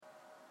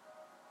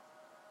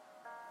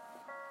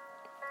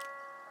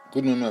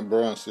Good morning, my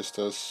brothers and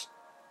sisters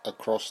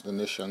across the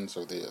nations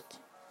of the earth.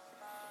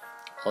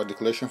 Our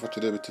declaration for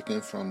today will be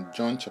taken from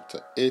John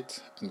chapter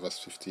 8 and verse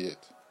 58.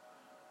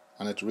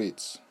 And it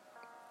reads,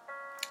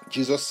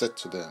 Jesus said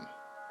to them,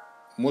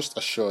 "Most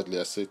assuredly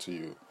I say to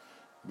you,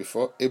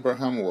 before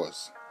Abraham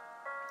was,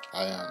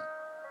 I am."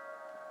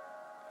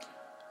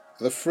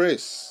 The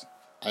phrase,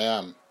 "I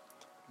am,"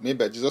 made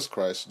by Jesus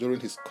Christ during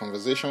his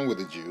conversation with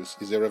the Jews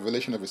is a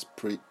revelation of his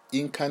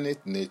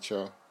pre-incarnate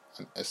nature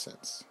and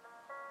essence.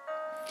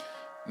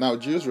 Now,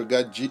 Jews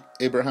regard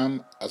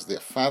Abraham as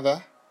their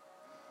father,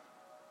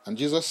 and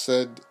Jesus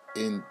said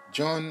in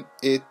John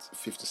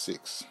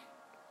 8:56,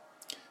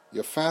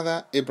 "Your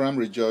father Abraham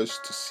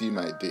rejoiced to see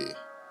my day,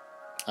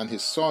 and he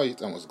saw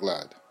it and was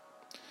glad."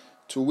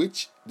 To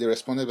which they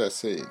responded by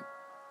saying,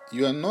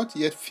 "You are not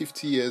yet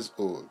 50 years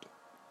old,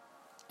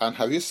 and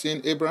have you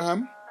seen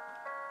Abraham?"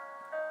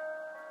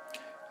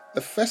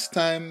 The first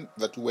time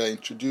that we were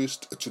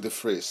introduced to the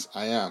phrase,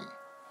 "I am,"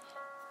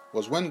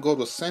 was when God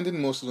was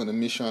sending Moses on a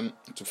mission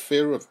to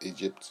Pharaoh of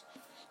Egypt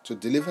to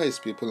deliver his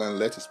people and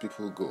let his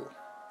people go.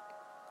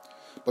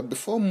 But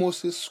before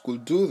Moses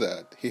could do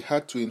that, he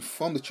had to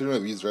inform the children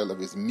of Israel of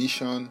his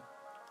mission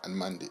and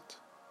mandate.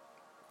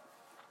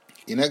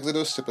 In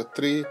Exodus chapter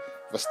 3,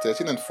 verse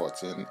 13 and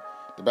 14,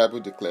 the Bible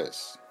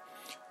declares,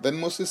 "Then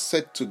Moses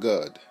said to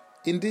God,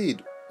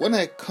 'Indeed, when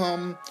I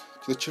come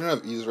to the children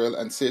of Israel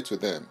and say to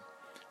them,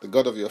 the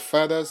God of your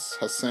fathers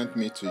has sent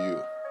me to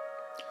you,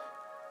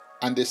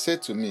 and they say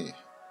to me,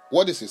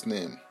 what is his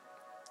name?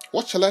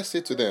 What shall I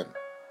say to them?'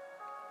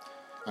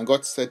 And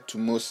God said to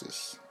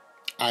Moses,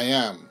 'I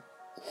am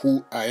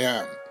who I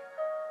am.'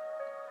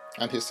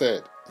 And he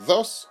said,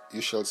 'Thus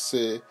you shall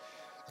say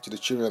to the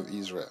children of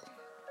Israel,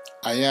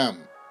 I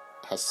am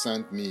has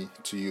sent me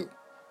to you.'"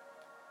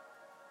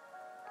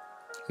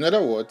 In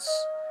other words,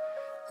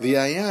 the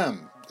I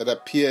am that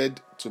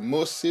appeared to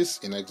Moses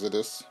in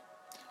Exodus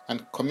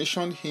and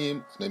commissioned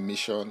him on a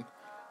mission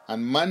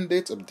and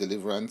mandate of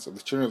deliverance of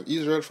the children of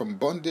Israel from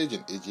bondage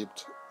in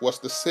Egypt was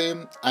the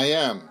same I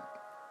am,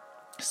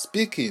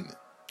 speaking,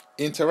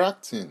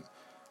 interacting,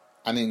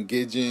 and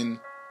engaging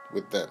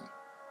with them.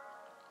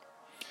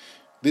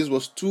 This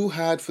was too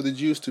hard for the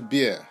Jews to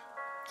bear,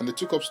 and they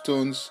took up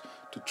stones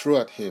to throw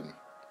at him.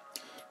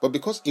 But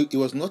because it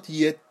was not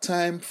yet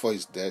time for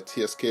his death,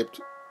 he escaped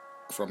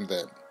from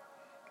them.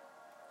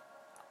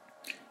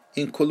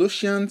 In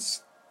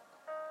Colossians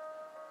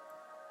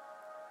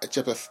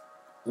chapter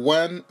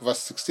 1, verse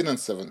 16 and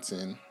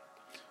 17,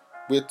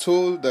 we are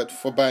told that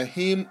for by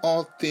him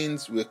all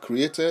things were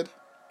created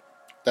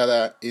that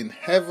are in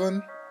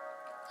heaven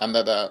and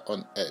that are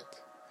on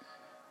earth,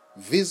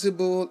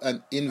 visible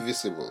and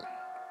invisible,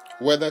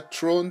 whether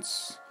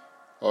thrones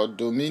or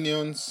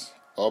dominions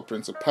or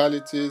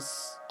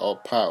principalities or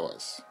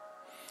powers.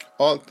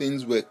 All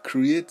things were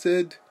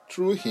created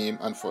through him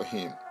and for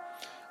him,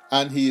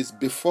 and he is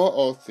before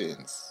all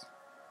things,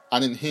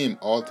 and in him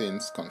all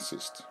things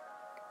consist.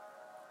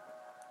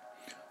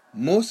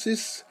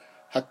 Moses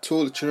had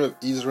told the children of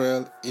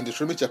Israel in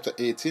Deuteronomy chapter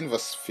 18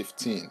 verse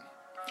 15,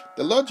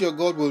 "The Lord your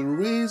God will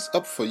raise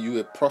up for you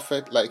a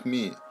prophet like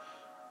me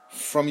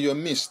from your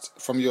midst,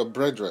 from your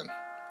brethren.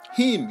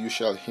 Him you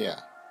shall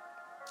hear."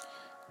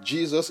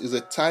 Jesus is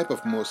a type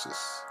of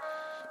Moses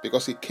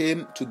because he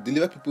came to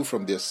deliver people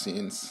from their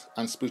sins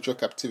and spiritual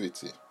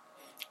captivity.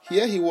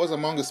 Here he was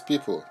among his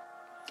people,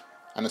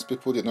 and his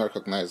people did not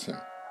recognize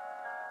him.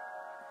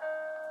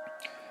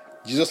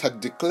 Jesus had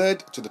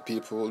declared to the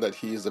people that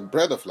he is the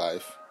bread of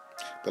life,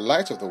 the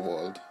light of the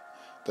world,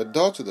 the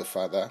door to the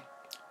Father,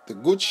 the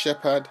good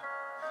shepherd,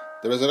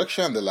 the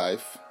resurrection and the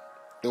life,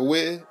 the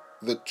way,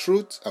 the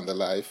truth and the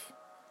life,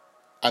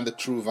 and the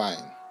true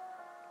vine.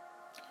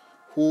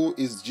 Who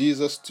is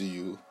Jesus to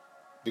you?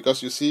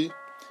 Because you see,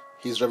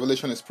 his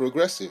revelation is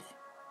progressive.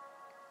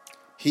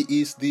 He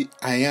is the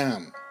I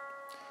am,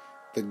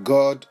 the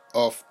God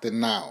of the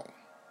now.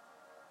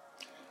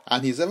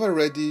 And he's ever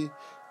ready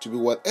to be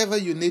whatever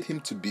you need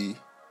him to be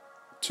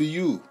to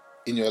you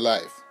in your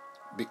life,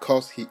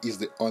 because he is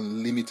the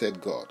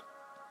unlimited God.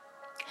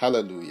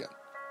 Hallelujah.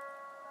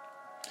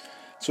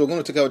 So we're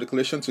going to take our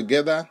declaration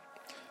together,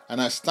 and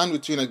I stand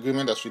with you in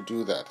agreement as we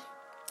do that.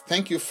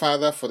 Thank you,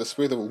 Father, for the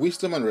spirit of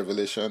wisdom and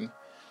revelation.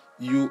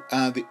 You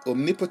are the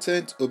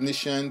omnipotent,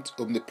 omniscient,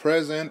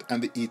 omnipresent,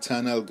 and the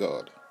eternal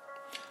God.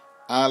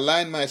 I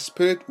align my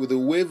spirit with the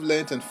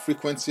wavelength and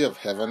frequency of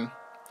heaven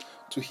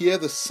to hear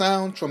the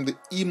sound from the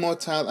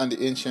immortal and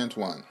the ancient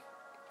one.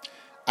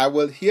 I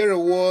will hear a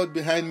word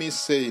behind me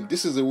saying,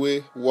 "This is the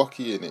way, walk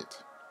ye in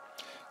it."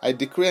 I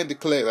decree and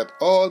declare that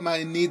all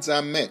my needs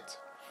are met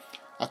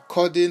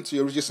according to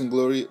your riches in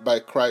glory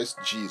by Christ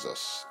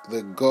Jesus,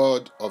 the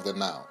God of the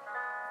now.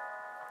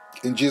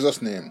 In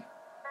Jesus' name,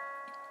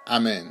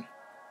 amen.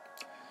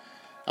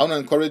 I want to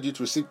encourage you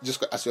to receive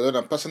Jesus as your Lord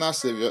and personal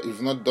Savior. If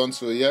you've not done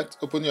so yet,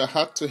 open your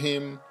heart to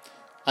him,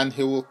 and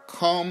he will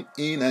come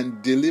in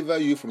and deliver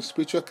you from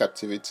spiritual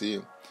captivity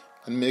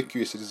and make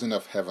you a citizen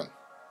of heaven.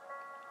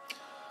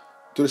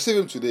 To receive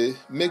him today,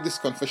 make this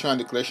confession and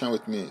declaration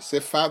with me.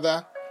 Say,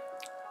 "Father,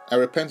 I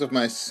repent of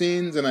my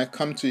sins and I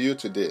come to you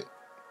today.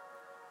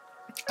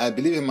 I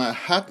believe in my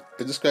heart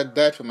that Jesus Christ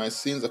died for my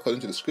sins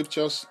according to the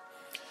scriptures.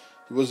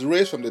 He was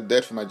raised from the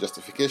dead for my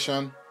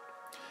justification.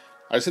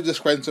 I receive Jesus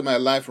Christ into my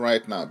life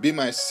right now. Be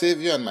my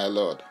Savior and my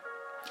Lord.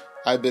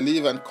 I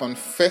believe and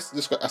confess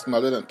Jesus Christ as my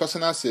Lord and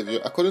personal Savior.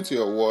 According to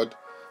your word,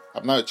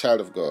 I'm now a child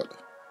of God.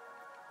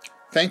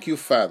 Thank you,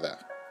 Father.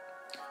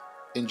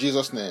 In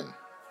Jesus' name,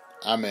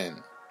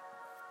 Amen.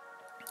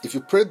 If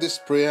you prayed this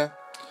prayer,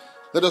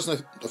 let us know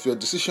of your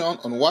decision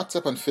on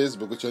WhatsApp and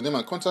Facebook with your name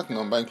and contact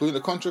number, including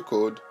the country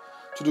code,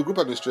 to the group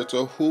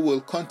administrator who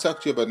will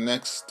contact you about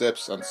next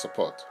steps and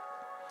support.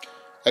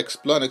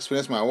 Explore and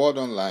experience my word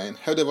online.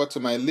 Head over to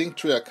my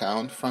Linktree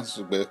account,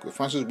 Francis Ugbeku.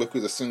 Francis Ugbeku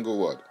is a single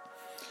word.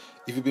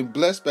 If you've been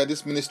blessed by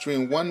this ministry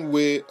in one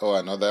way or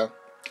another,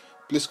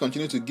 please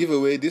continue to give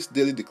away these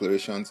daily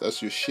declarations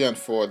as you share and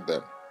forward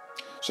them,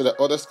 so that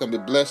others can be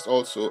blessed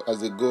also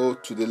as they go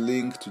to the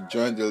link to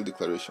join daily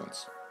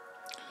declarations.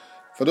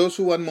 For those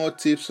who want more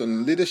tips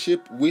on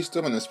leadership,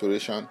 wisdom, and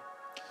inspiration,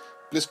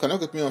 please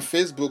connect with me on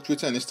Facebook,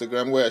 Twitter, and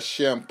Instagram, where I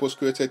share and post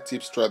created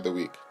tips throughout the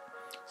week.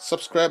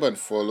 Subscribe and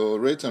follow,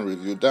 rate and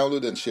review,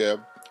 download and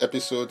share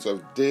episodes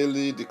of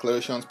Daily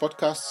Declarations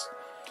podcasts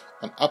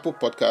on Apple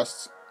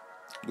Podcasts,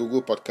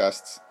 Google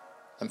Podcasts,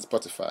 and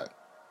Spotify.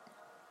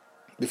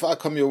 Before I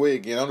come your way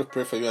again, I want to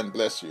pray for you and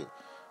bless you.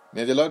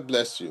 May the Lord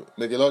bless you.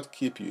 May the Lord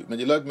keep you. May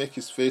the Lord make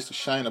his face to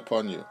shine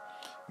upon you.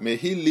 May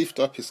he lift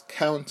up his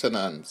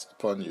countenance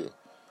upon you,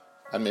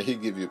 and may he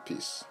give you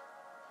peace.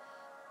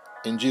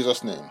 In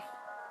Jesus' name,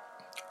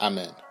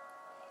 Amen.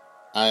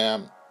 I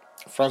am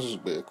Francis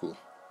Ugbeku.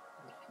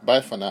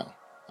 Bye for now,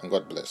 and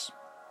God bless.